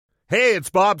Hey, it's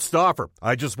Bob Stauffer.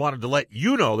 I just wanted to let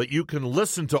you know that you can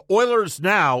listen to Oilers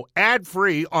Now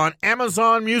ad-free on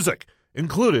Amazon Music,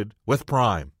 included with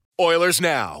Prime. Oilers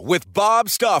Now with Bob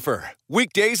Stauffer.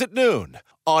 Weekdays at noon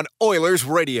on Oilers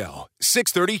Radio,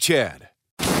 630 CHED.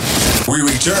 We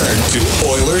return to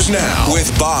Oilers Now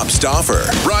with Bob Stauffer.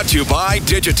 Brought to you by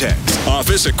Digitex.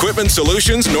 Office Equipment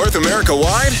Solutions North America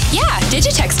wide? Yeah,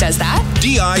 Digitex does that.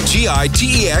 digitex.ca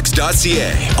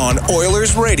on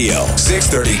Oilers Radio,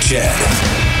 630 CHED.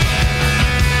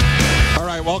 All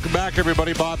right, welcome back,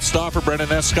 everybody. Bob Stauffer,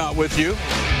 Brendan Escott with you.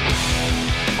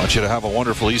 I want you to have a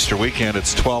wonderful Easter weekend.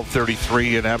 It's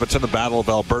 12:33 in Edmonton, the Battle of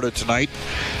Alberta tonight.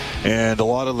 And a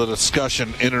lot of the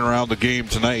discussion in and around the game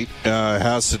tonight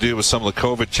has to do with some of the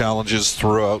COVID challenges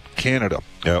throughout Canada.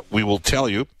 We will tell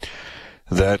you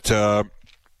that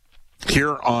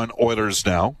here on Oilers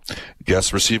Now,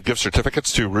 guests receive gift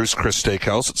certificates to Ruth's Chris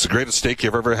Steakhouse. It's the greatest steak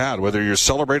you've ever had. Whether you're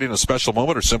celebrating a special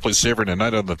moment or simply savoring a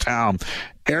night on the town,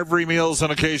 every meal is an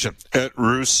occasion at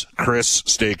Ruth's Chris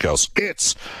Steakhouse.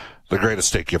 It's the greatest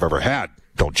steak you've ever had.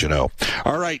 Don't you know?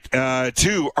 All right,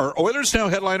 to our Oilers Now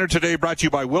headliner today, brought to you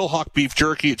by Wilhauk Beef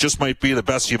Jerky. It just might be the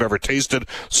best you've ever tasted.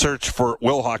 Search for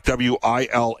Wilhauk,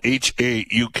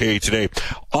 Wilhauk today.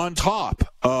 On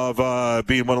top of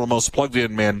being one of the most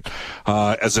plugged-in men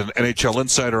as an NHL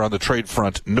insider on the trade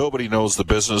front, nobody knows the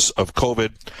business of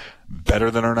COVID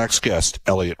better than our next guest,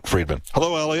 Elliotte Friedman.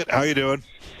 Hello, Elliotte. How you doing?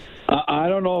 I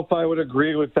don't know if I would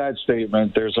agree with that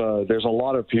statement. There's a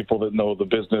lot of people that know the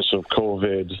business of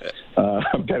COVID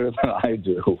better than I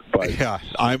do. But yeah,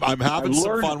 I'm having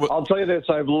some fun with. I'll tell you this: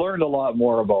 I've learned a lot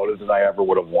more about it than I ever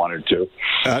would have wanted to.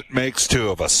 That makes two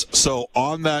of us. So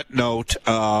on that note,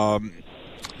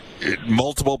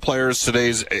 multiple players today.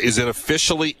 Is it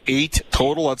officially 8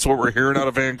 total? That's what we're hearing out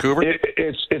of Vancouver.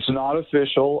 It's not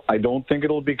official. I don't think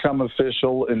it'll become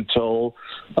official until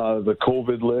the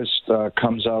COVID list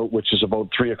comes out, which is about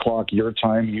 3:00 your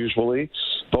time usually.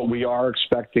 But we are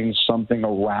expecting something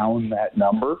around that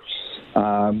number.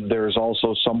 There's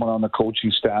also someone on the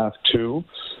coaching staff too.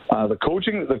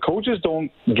 The coaches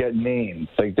don't get named.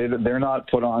 Like they're not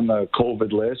put on the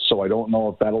COVID list, so I don't know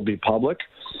if that'll be public.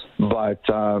 But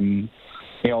we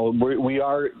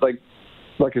are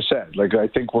like I said, I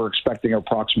think we're expecting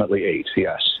approximately 8.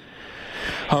 Yes.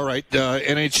 All right.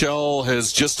 NHL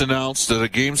has just announced that a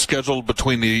game scheduled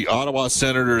between the Ottawa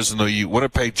Senators and the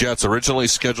Winnipeg Jets, originally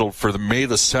scheduled for May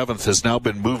the 7th, has now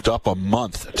been moved up a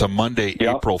month to Monday,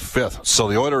 April 5th. So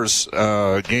the Oilers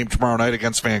game tomorrow night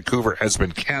against Vancouver has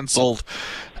been canceled.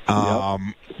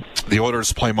 The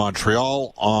Oilers play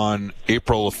Montreal on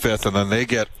April 5th, and then they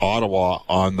get Ottawa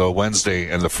on the Wednesday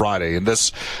and the Friday. And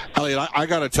this, Elliotte, I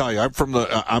got to tell you,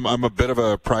 I'm a bit of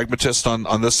a pragmatist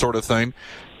on this sort of thing.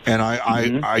 And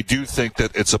I do think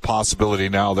that it's a possibility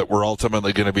now that we're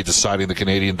ultimately going to be deciding the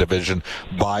Canadian division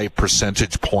by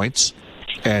percentage points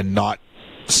and not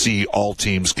see all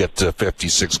teams get to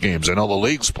 56 games. I know the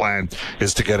league's plan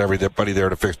is to get everybody there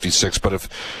to 56, but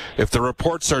if the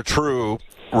reports are true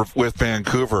with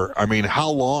Vancouver, I mean,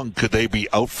 how long could they be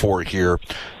out for here?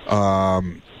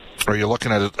 Are you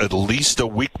looking at least a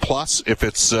week plus if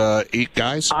it's 8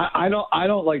 guys? I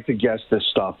don't like to guess this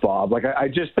stuff, Bob. I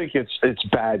just think it's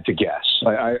bad to guess.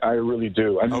 I really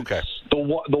do. I mean, okay. The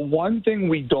one thing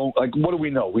we don't what do we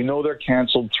know? We know they're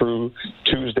canceled through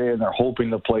Tuesday and they're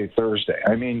hoping to play Thursday.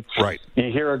 I mean, right.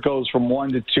 You hear it goes from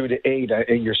 1 to 2 to 8,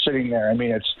 and you're sitting there. I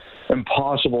mean, it's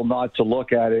impossible not to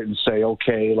look at it and say,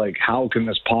 okay, how can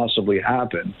this possibly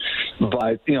happen?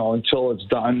 But until it's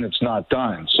done, it's not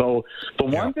done. So the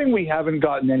one thing we haven't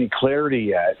gotten any clarity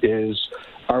yet is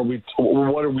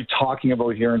what are we talking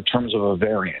about here in terms of a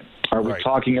variant? Are we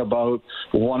talking about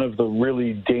one of the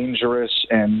really dangerous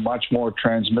and much more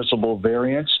transmissible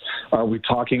variants? Are we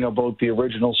talking about the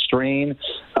original strain?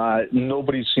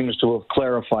 Nobody seems to have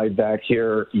clarified that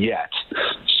here yet.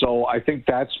 So I think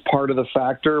that's part of the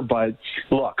factor. But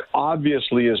look,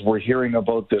 obviously, as we're hearing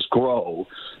about this grow,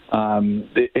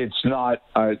 it's not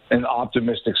an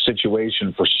optimistic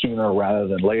situation for sooner rather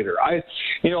than later.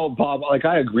 Bob,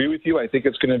 I agree with you. I think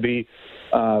it's going to be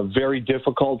very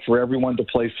difficult for everyone to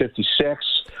play 56.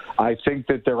 I think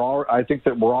that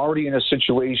we're already in a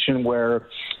situation where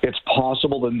it's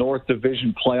possible the North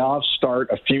Division playoffs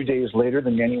start a few days later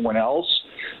than anyone else.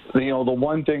 The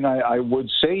one thing I would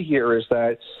say here is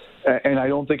that, and I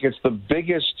don't think it's the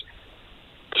biggest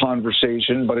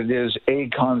conversation, but it is a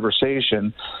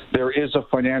conversation. There is a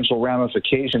financial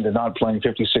ramification to not playing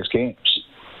 56 games.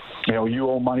 you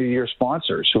owe money to your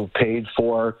sponsors who paid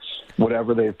for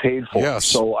whatever they've paid for. Yes.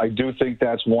 So I do think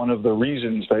that's one of the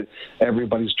reasons that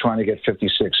everybody's trying to get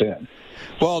 56 in.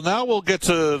 Well, now we'll get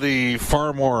to the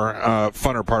far more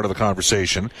funner part of the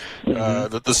conversation,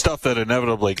 the stuff that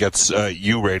inevitably gets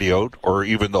you radioed, or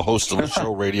even the host of the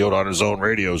show radioed on his own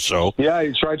radio show. Yeah,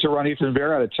 he tried to run Ethan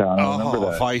Bear out of town. I remember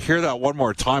that. If I hear that one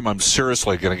more time, I'm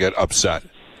seriously going to get upset.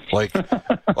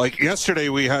 Like yesterday,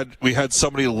 we had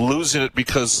somebody losing it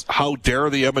because how dare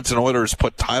the Edmonton Oilers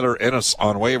put Tyler Ennis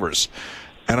on waivers,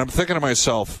 and I'm thinking to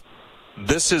myself,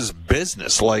 this is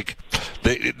business. Like,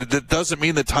 that doesn't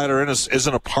mean that Tyler Ennis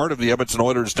isn't a part of the Edmonton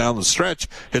Oilers down the stretch.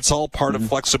 It's all part of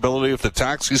flexibility of the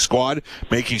taxi squad,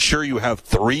 making sure you have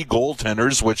 3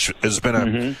 goaltenders, which has been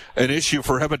an issue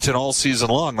for Edmonton all season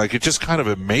long. Like, it just kind of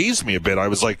amazed me a bit. I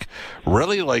was like,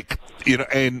 really? Like,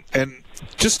 and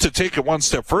just to take it one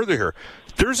step further here,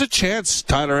 there's a chance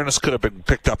Tyler Ennis could have been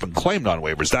picked up and claimed on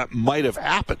waivers. That might have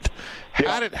happened.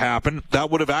 Had it happened,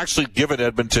 that would have actually given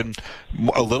Edmonton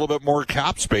a little bit more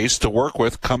cap space to work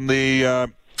with come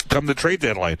the trade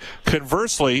deadline.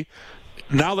 Conversely,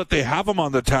 now that they have him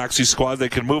on the taxi squad, they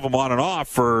can move him on and off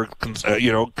for,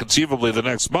 conceivably the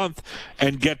next month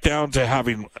and get down to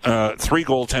having 3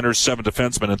 goaltenders, 7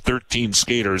 defensemen, and 13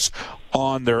 skaters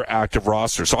on their active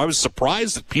roster. So I was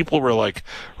surprised that people were like,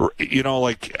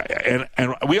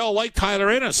 and we all like Tyler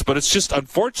Ennis, but it's just,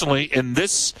 unfortunately, in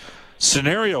this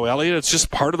scenario, Elliot, it's just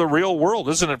part of the real world,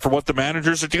 isn't it, for what the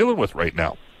managers are dealing with right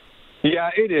now? Yeah,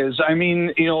 it is. I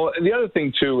mean, the other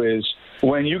thing, too, is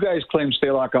when you guys claimed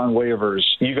Stalock on waivers,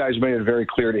 you guys made it very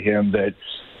clear to him that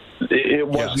it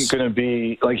wasn't going to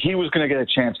be, like, he was going to get a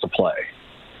chance to play.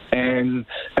 And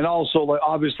also, like,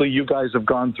 obviously, you guys have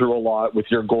gone through a lot with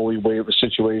your goalie waiver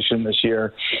situation this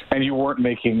year, and you weren't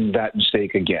making that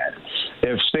mistake again.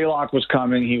 If Stalock was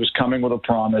coming, he was coming with a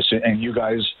promise, and you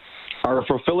guys are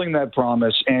fulfilling that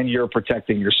promise, and you're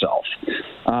protecting yourself.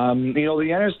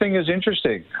 The Ennis thing is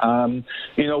interesting.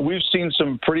 We've seen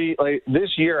some pretty, like,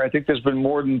 this year, I think there's been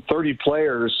more than 30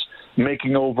 players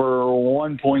making over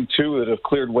 1.2 that have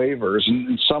cleared waivers,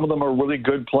 and some of them are really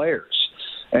good players.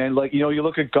 And, you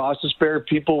look at Gostisbehere,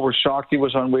 people were shocked he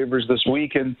was on waivers this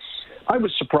week, and I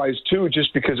was surprised, too,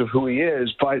 just because of who he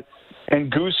is. And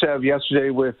Gusev yesterday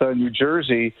with New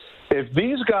Jersey, if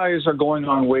these guys are going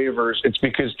on waivers, it's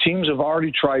because teams have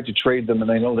already tried to trade them, and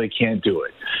they know they can't do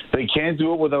it. They can't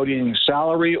do it without eating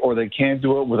salary, or they can't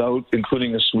do it without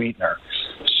including a sweetener.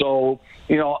 So,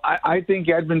 I think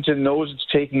Edmonton knows it's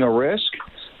taking a risk,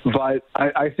 but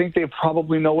I think they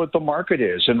probably know what the market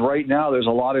is. And right now there's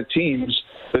a lot of teams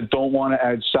that don't want to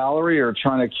add salary or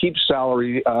trying to keep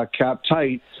salary cap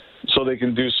tight so they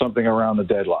can do something around the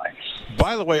deadline.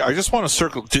 By the way, I just want to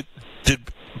circle. Did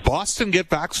Boston get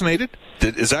vaccinated?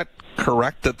 Is that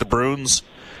correct that the Bruins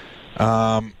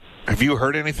have you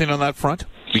heard anything on that front?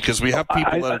 Because we have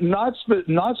people that...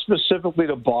 Not specifically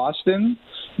to Boston,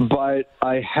 but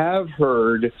I have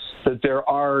heard that there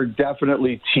are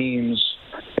definitely teams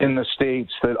in the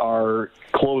States that are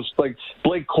close. Like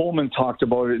Blake Coleman talked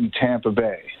about it in Tampa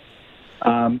Bay.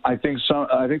 I think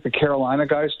the Carolina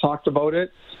guys talked about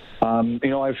it.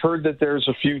 I've heard that there's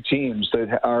a few teams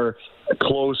that are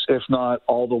close, if not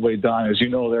all the way done. As you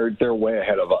know, they're way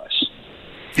ahead of us.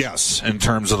 Yes, in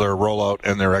terms of their rollout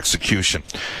and their execution.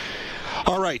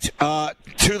 All right,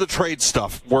 to the trade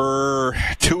stuff. We're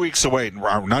 2 weeks away.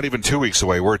 Not even 2 weeks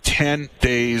away. We're 10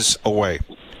 days away.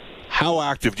 How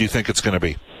active do you think it's going to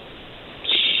be?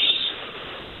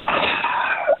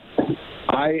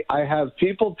 I have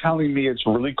people telling me it's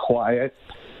really quiet,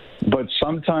 but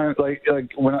sometimes, like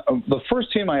when the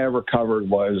first team I ever covered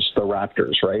was the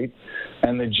Raptors, right?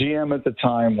 And the GM at the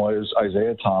time was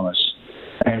Isaiah Thomas,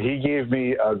 and he gave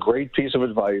me a great piece of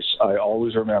advice I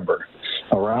always remember.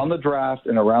 Around the draft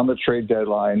and around the trade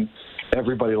deadline,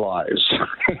 everybody lies.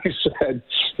 He said,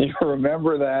 you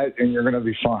remember that and you're going to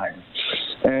be fine.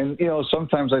 And,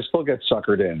 sometimes I still get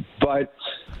suckered in. But,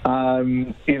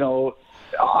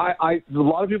 a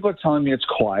lot of people are telling me it's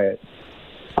quiet.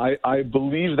 I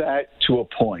believe that to a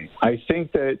point. I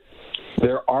think that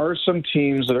there are some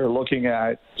teams that are looking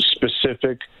at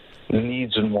specific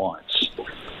needs and wants.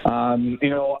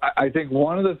 I think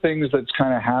one of the things that's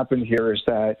kind of happened here is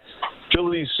that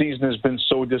Philly's season has been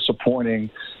so disappointing.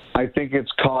 I think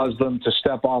it's caused them to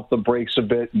step off the brakes a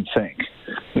bit and think.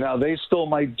 Now, they still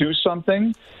might do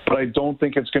something, but I don't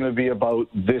think it's going to be about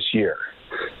this year.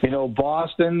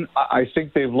 Boston, I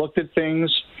think they've looked at things,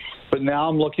 but now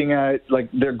I'm looking at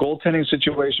their goaltending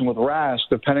situation with Rask,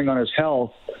 depending on his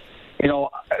health.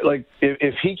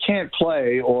 If he can't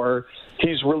play or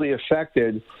he's really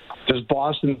affected, does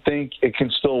Boston think it can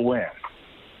still win?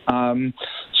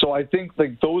 So I think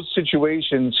like those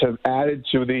situations have added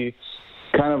to the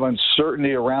kind of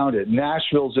uncertainty around it.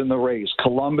 Nashville's in the race.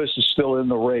 Columbus is still in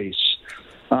the race.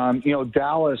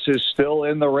 Dallas is still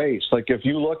in the race. Like, if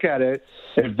you look at it,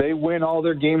 if they win all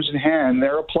their games in hand,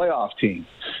 they're a playoff team.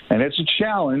 And it's a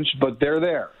challenge, but they're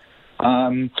there.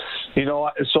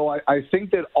 So I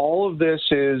think that all of this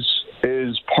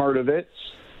is part of it.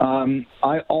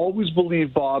 I always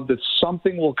believe, Bob, that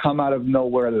something will come out of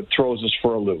nowhere that throws us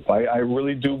for a loop. I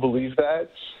really do believe that.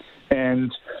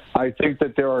 And I think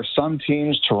that there are some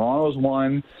teams, Toronto's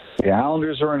one, the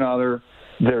Islanders are another.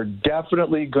 They're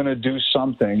definitely going to do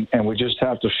something, and we just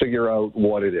have to figure out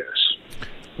what it is.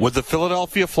 Would the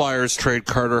Philadelphia Flyers trade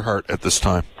Carter Hart at this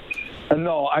time?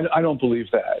 No, I don't believe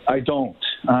that. I don't.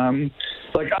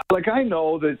 I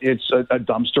know that it's a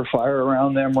dumpster fire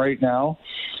around them right now,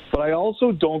 but I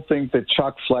also don't think that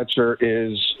Chuck Fletcher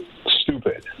is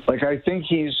stupid. I think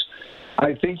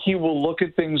he will look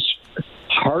at things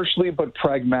harshly but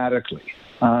pragmatically.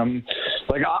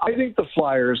 I think the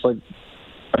Flyers,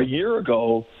 a year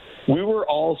ago, we were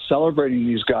all celebrating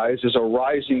these guys as a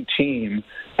rising team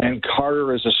and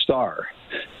Carter as a star.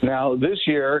 Now, this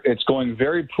year, it's going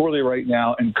very poorly right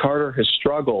now, and Carter has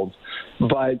struggled.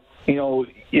 But,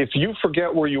 if you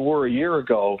forget where you were a year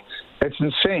ago, it's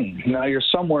insane. Now you're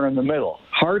somewhere in the middle.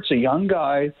 Hart's a young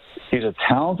guy. He's a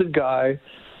talented guy.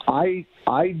 I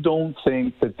don't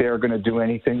think that they're going to do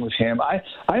anything with him. I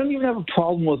don't even have a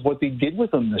problem with what they did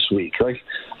with him this week.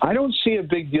 I don't see a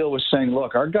big deal with saying,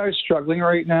 look, our guy's struggling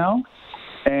right now,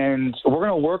 and we're going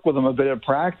to work with him a bit of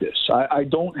practice. I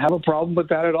don't have a problem with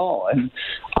that at all. And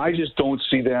I just don't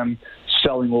see them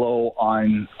selling low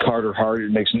on Carter Hart.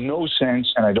 It makes no sense,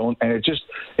 and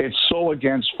it's so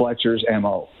against Fletcher's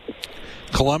MO.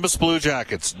 Columbus Blue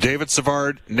Jackets, David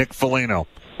Savard, Nick Foligno.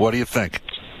 What do you think?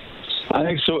 I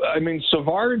think so. I mean,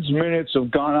 Savard's minutes have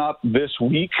gone up this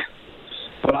week,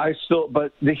 but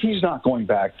he's not going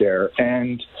back there,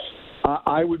 and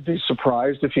I would be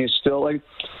surprised if he's still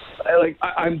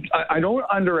I don't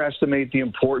underestimate the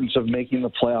importance of making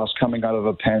the playoffs coming out of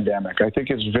a pandemic. I think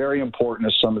it's very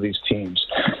important to some of these teams.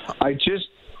 I just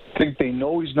think they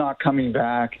know he's not coming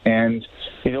back, and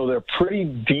they're pretty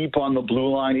deep on the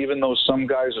blue line, even though some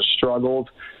guys have struggled.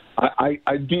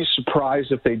 I'd be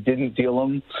surprised if they didn't deal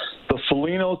him. The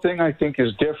Foligno thing, I think,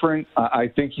 is different.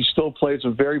 I think he still plays a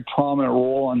very prominent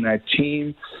role on that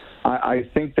team. I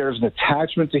think there's an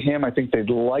attachment to him. I think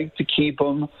they'd like to keep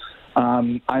him.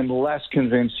 I'm less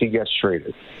convinced he gets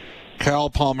traded. Cal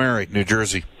Palmieri, New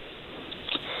Jersey.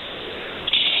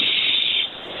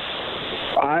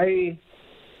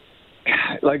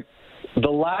 The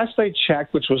last I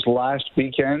checked, which was last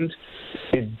weekend,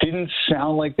 it didn't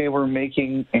sound like they were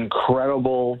making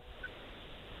incredible.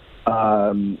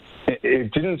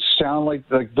 It didn't sound like,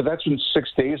 but that's been 6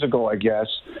 days ago, I guess.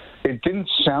 It didn't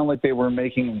sound like they were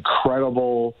making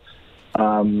incredible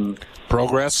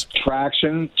progress,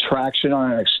 traction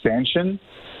on an extension.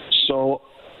 So,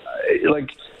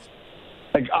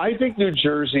 I think New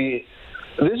Jersey.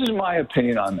 This is my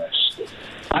opinion on this.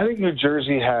 I think New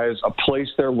Jersey has a place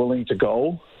they're willing to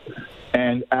go,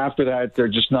 and after that, they're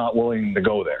just not willing to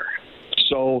go there.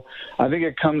 So I think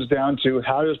it comes down to,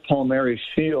 how does Palmieri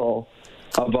feel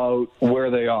about where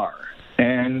they are?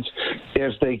 And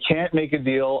if they can't make a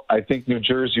deal, I think New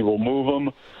Jersey will move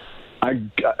them.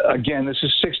 Again, this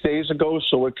is 6 days ago,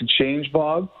 so it could change,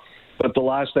 Bob, but the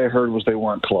last I heard was they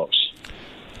weren't close.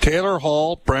 Taylor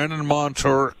Hall, Brandon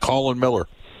Montour, Colin Miller.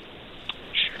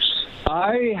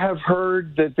 I have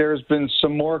heard that there's been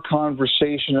some more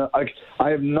conversation. I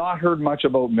have not heard much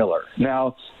about Miller.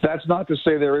 Now, that's not to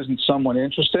say there isn't someone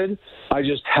interested. I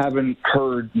just haven't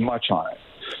heard much on it.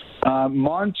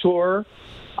 Montour,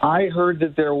 I heard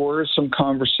that there were some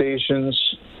conversations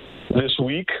this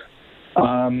week. He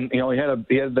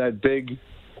had that big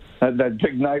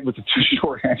night with the two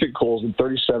shorthanded goals in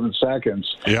 37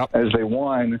 seconds as they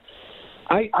won.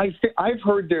 I've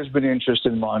heard there's been interest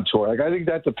in Montour. I think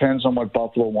that depends on what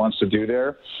Buffalo wants to do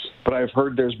there, but I've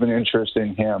heard there's been interest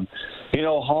in him.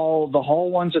 Hall, the Hall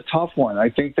one's a tough one. I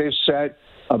think they've set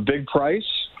a big price,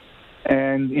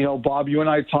 and Bob, you and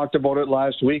I talked about it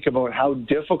last week about how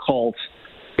difficult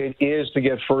it is to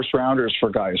get first rounders for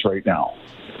guys right now.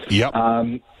 Yep.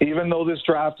 Even though this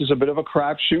draft is a bit of a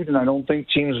crapshoot, and I don't think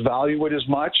teams value it as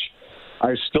much,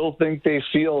 I still think they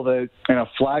feel that in a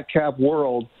flat cap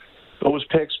world, those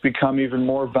picks become even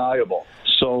more valuable.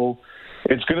 So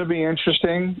it's going to be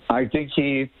interesting. I think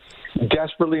he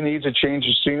desperately needs a change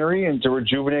of scenery and to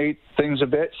rejuvenate things a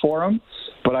bit for him.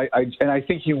 But I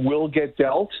think he will get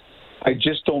dealt. I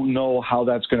just don't know how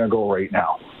that's going to go right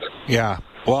now. Yeah.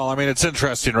 Well, I mean, it's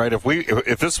interesting, right?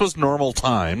 If this was normal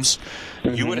times,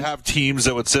 you would have teams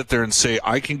that would sit there and say,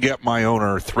 I can get my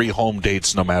owner 3 home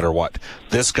dates no matter what.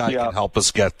 This guy can help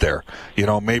us get there. You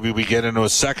know, maybe we get into a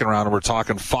second round and we're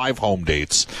talking 5 home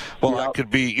dates. Well, that could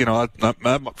be, you know,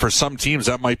 for some teams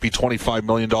that might be $25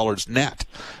 million net.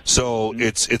 So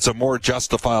it's a more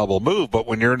justifiable move. But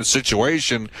when you're in a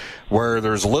situation where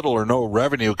there's little or no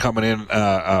revenue coming in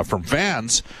from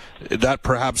fans, that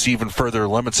perhaps even further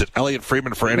limits it. Elliot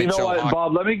Friedman for NHL. You know what,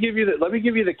 Bob? Let me give you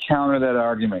the counter to that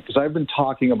argument, because I've been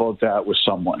talking about that with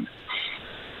someone.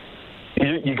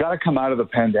 You got to come out of the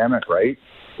pandemic, right?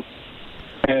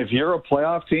 And if you're a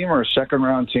playoff team or a second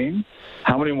round team,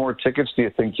 how many more tickets do you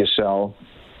think you sell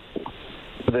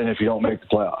than if you don't make the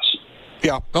playoffs?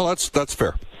 Yeah, no, that's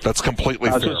fair. That's completely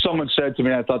fair. That's what someone said to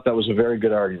me. I thought that was a very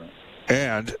good argument.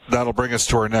 And that'll bring us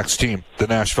to our next team, the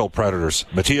Nashville Predators.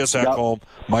 Matthias Ekholm,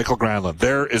 Michael Granlund.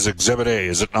 There is Exhibit A,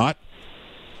 is it not?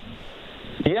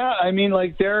 Yeah, I mean,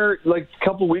 like a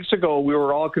couple weeks ago, we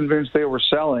were all convinced they were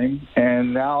selling,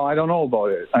 and now I don't know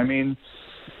about it. I mean,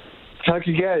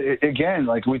 again,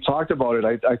 like we talked about it,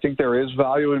 I think there is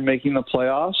value in making the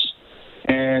playoffs.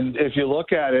 And if you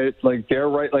look at it, like they're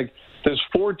right, like there's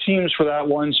 4 teams for that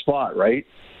one spot, right?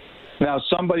 Now,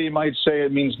 somebody might say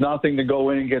it means nothing to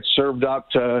go in and get served up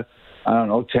to, I don't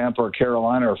know, Tampa or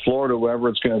Carolina or Florida, whoever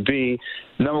it's going to be.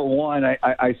 Number one,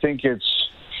 I think it's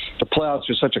the playoffs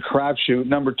are such a crapshoot.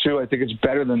 Number 2, I think it's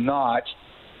better than not.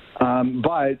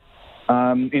 But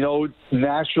you know,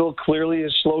 Nashville clearly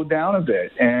has slowed down a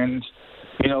bit. And,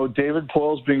 you know, David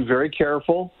Poile's being very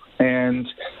careful. And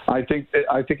I think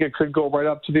it could go right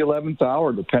up to the 11th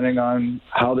hour, depending on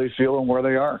how they feel and where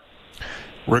they are.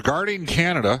 Regarding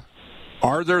Canada,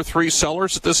 are there 3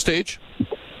 sellers at this stage?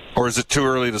 Or is it too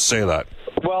early to say that?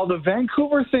 Well, the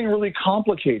Vancouver thing really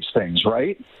complicates things,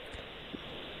 right?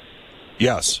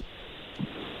 Yes.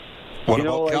 What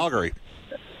about Calgary?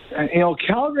 You know,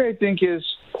 Calgary, I think, is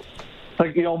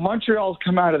like, you know, Montreal's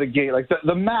come out of the gate. Like,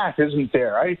 the math isn't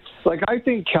there. I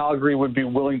think Calgary would be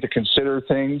willing to consider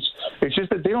things. It's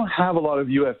just that they don't have a lot of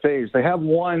UFAs. They have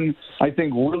one, I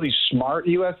think, really smart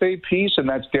UFA piece, and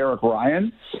that's Derek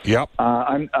Ryan. Yep.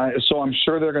 So I'm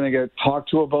sure they're going to get talked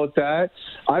to about that.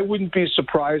 I wouldn't be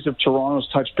surprised if Toronto's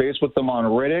touched base with them on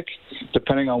Riddick,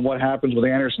 depending on what happens with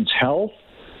Anderson's health.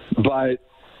 But,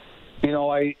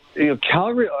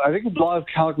 Calgary, I think a lot of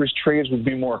Calgary's trades would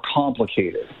be more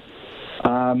complicated.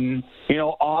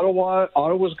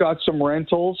 Ottawa's got some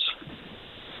rentals,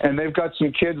 and they've got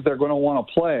some kids they're going to want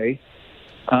to play.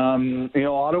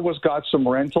 Ottawa's got some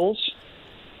rentals,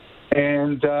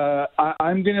 and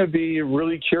I'm going to be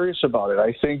really curious about it.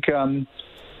 I think the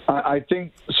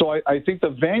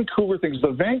Vancouver things.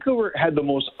 The Vancouver had the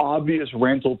most obvious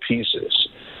rental pieces.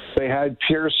 They had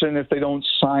Pearson if they don't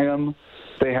sign him.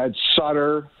 They had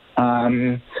Sutter.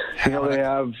 They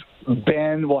have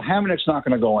Ben. Well, Hamannik's not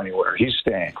going to go anywhere. He's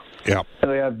staying. Yeah.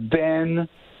 They have Ben.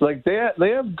 Like they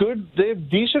have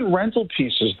decent rental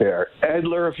pieces there.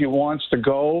 Edler, if he wants to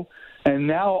go, and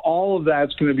now all of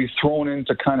that's going to be thrown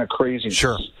into kind of craziness.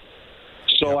 Sure.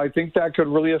 So I think that could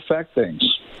really affect things.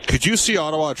 Could you see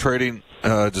Ottawa trading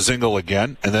Dzingel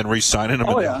again and then re-signing him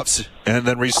and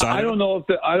then re-signing? I don't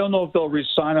know if they'll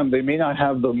re-sign him. They may not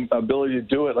have the ability to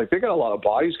do it. Like they got a lot of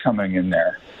bodies coming in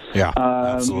there. Yeah,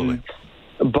 absolutely.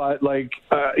 But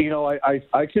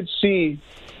I could see.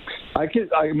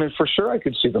 For sure I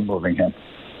could see them moving him.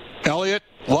 Elliot,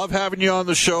 love having you on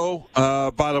the show.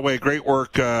 By the way, great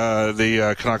work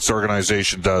the Canucks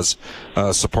organization does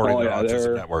supporting the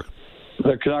Autism Network.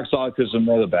 The Canucks Autism,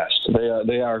 they're the best.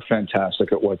 They are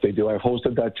fantastic at what they do. I've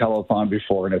hosted that telethon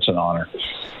before, and it's an honor.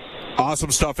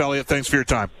 Awesome stuff, Elliot. Thanks for your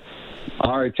time.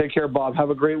 All right, take care, Bob. Have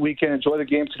a great weekend. Enjoy the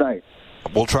game tonight.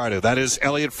 We'll try to. That is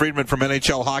Elliot Friedman from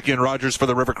NHL Hockey and Rogers for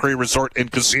the River Cree Resort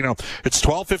and Casino. It's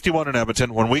 12:51 in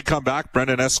Edmonton. When we come back,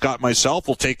 Brendan S. Scott and myself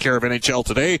will take care of NHL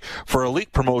Today for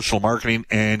elite promotional marketing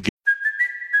and.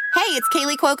 Hey, it's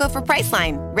Kaylee Cuoco for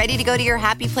Priceline. Ready to go to your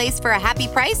happy place for a happy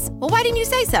price? Well, why didn't you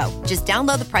say so? Just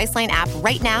download the Priceline app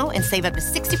right now and save up to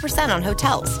 60% on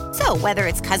hotels. So whether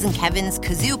it's Cousin Kevin's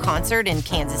Kazoo Concert in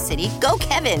Kansas City, go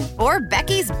Kevin, or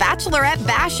Becky's Bachelorette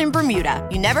Bash in Bermuda,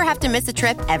 you never have to miss a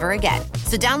trip ever again.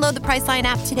 So download the Priceline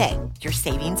app today. Your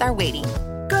savings are waiting.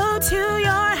 Go to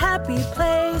your happy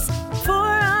place for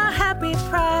a happy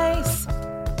price.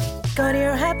 Go to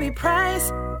your happy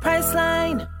price,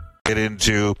 Priceline. Get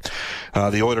into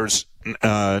the Oilers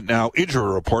Now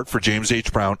injury report for James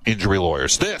H. Brown Injury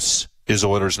Lawyers. This is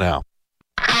Oilers Now.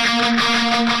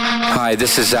 Hi,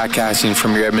 this is Zach Cassian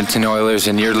from your Edmonton Oilers,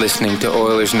 and you're listening to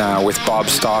Oilers Now with Bob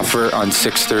Stauffer on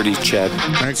 630 CHED.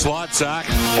 Thanks a lot, Zach.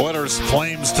 Oilers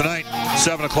Flames tonight,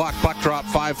 7 o'clock puck drop,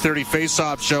 5:30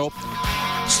 face-off show.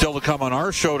 Still to come on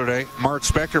our show today, Mark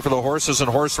Spector for the Horses and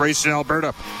Horse Racing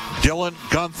Alberta. Dylan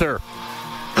Guenther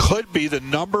could be the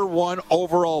number 1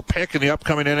 overall pick in the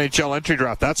upcoming NHL entry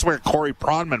draft. That's where Corey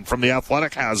Pronman from The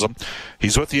Athletic has him.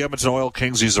 He's with the Edmonton Oil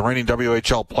Kings. He's the reigning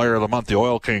WHL Player of the Month. The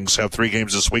Oil Kings have 3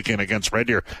 games this weekend against Red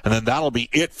Deer, and then that'll be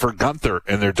it for Guenther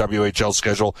in their WHL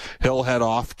schedule. He'll head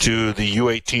off to the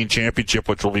U18 Championship,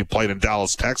 which will be played in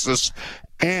Dallas, Texas,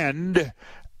 and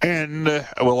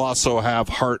we'll also have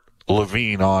Hart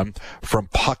Levine on from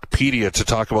Puckpedia to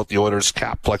talk about the Oilers'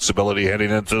 cap flexibility heading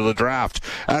into the draft.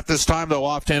 At this time, though,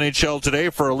 off to NHL Today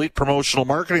for Elite Promotional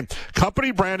Marketing.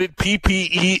 Company-branded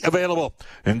PPE available,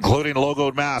 including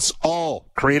logoed masks, all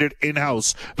created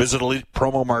in-house. Visit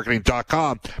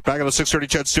ElitePromoMarketing.com. Back in the 630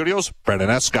 CHED Studios, Brendan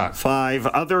Escott. 5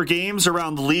 other games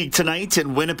around the league tonight.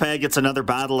 In Winnipeg, it's another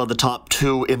battle of the top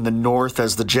 2 in the North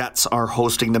as the Jets are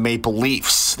hosting the Maple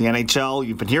Leafs. The NHL,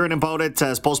 you've been hearing about it,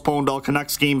 has postponed all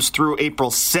Canucks games through April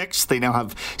 6th. They now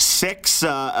have 6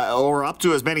 or up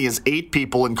to as many as 8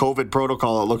 people in COVID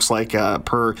protocol, it looks like,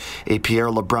 per a Pierre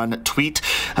LeBrun tweet.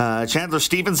 Chandler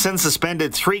Stevenson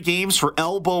suspended 3 games for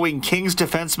elbowing Kings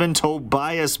defenseman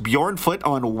Tobias Bjornfoot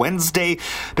on Wednesday.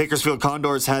 Bakersfield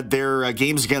Condors had their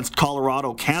games against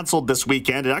Colorado canceled this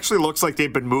weekend. It actually looks like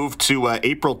they've been moved to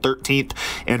April 13th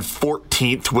and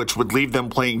 14th, which would leave them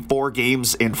playing 4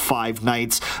 games in 5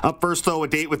 nights. Up first, though, a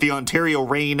date with the Ontario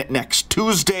Reign next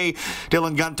Tuesday.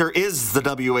 Dylan Guenther is the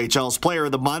WHL's Player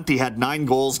of the Month. He had 9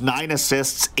 goals, 9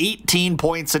 assists, 18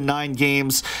 points in 9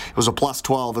 games. It was a plus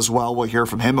 12 as well. We'll hear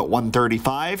from him at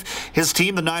 1:35. His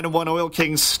team, the 9-1 Oil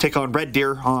Kings, take on Red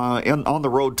Deer on the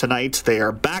road tonight. They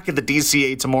are back at the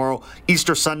DCA tomorrow.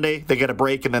 Easter Sunday, they get a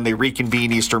break, and then they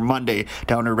reconvene Easter Monday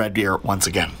down in Red Deer once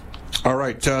again. All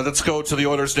right, let's go to the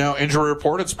Oilers Now Injury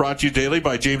Report. It's brought to you daily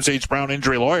by James H. Brown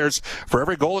Injury Lawyers. For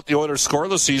every goal that the Oilers score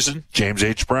this season, James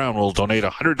H. Brown will donate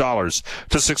 $100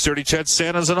 to 630 CHED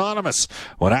Santa's Anonymous.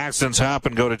 When accidents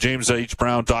happen, go to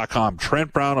jameshbrown.com.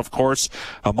 Trent Brown, of course,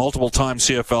 a multiple-time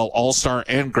CFL All-Star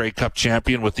and Grey Cup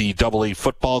champion with the AA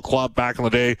Football Club back in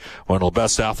the day, one of the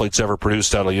best athletes ever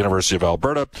produced out of the University of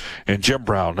Alberta. And Jim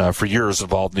Brown, for years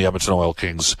involved in the Edmonton Oil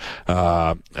Kings in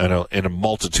a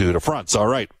multitude of fronts. All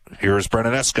right. Here's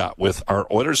Brendan Escott with our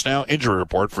Oilers Now Injury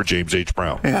Report for James H.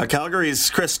 Brown. Yeah, Calgary's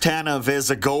Chris Tanev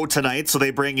is a go tonight, so they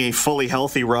bring a fully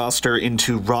healthy roster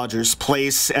into Rogers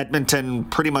Place. Edmonton,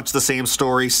 pretty much the same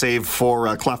story, save for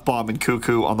Clefbaum and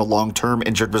Cuckoo on the long-term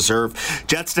injured reserve.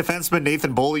 Jets defenseman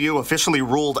Nathan Beaulieu officially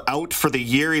ruled out for the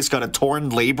year. He's got a torn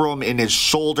labrum in his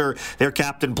shoulder. Their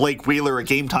captain Blake Wheeler, a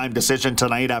game-time decision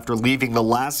tonight after leaving the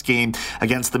last game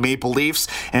against the Maple Leafs.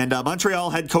 And Montreal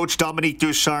head coach Dominique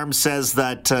Ducharme says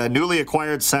that newly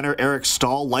acquired center Eric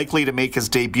Stahl likely to make his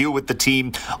debut with the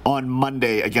team on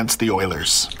Monday against the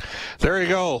Oilers. There you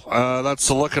go. That's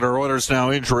a look at our Oilers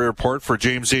Now Injury Report for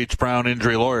James H. Brown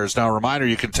Injury Lawyers. Now, a reminder,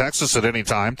 you can text us at any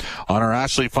time on our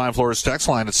Ashley Fine Floors text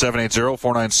line at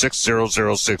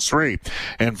 780-496-0063.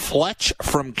 And Fletch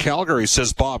from Calgary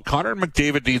says, Bob, Connor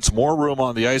McDavid needs more room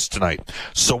on the ice tonight.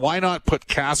 So why not put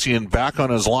Cassian back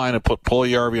on his line and put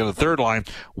Puljujarvi on the third line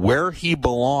where he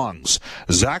belongs?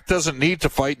 Zach doesn't need to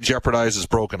fight and jeopardize his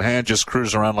broken hand, just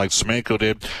cruise around like Semenko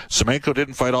did. Semenko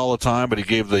didn't fight all the time, but he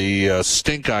gave the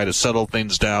stink eye to settle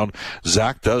things down.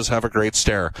 Zach does have a great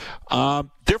stare.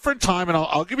 Different time, and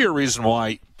I'll give you a reason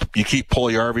why you keep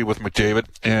Puljujarvi with McDavid,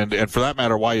 and for that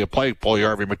matter, why you play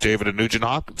Puljujarvi, McDavid, and Nugent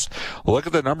Hopkins. Look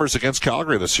at the numbers against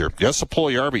Calgary this year. Yes,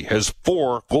 Puljujarvi has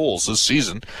 4 goals this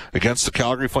season against the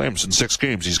Calgary Flames in 6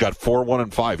 games. He's got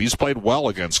 4-1-5. He's played well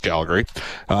against Calgary.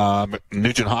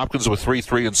 Nugent Hopkins with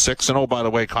 3-3-6, and oh, by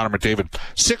the way, Connor McDavid,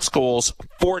 6 goals,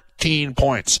 14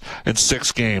 points in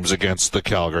 6 games against the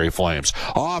Calgary Flames.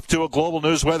 Off to a global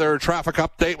news weather traffic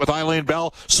update with Eileen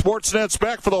Bell. Sportsnet's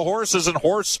back for the Horses and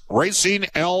Horse Racing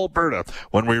Alberta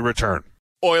when we return.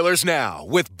 Oilers Now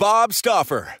with Bob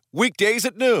Stauffer. Weekdays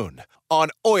at noon on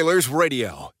Oilers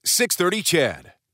Radio, 630 CHED.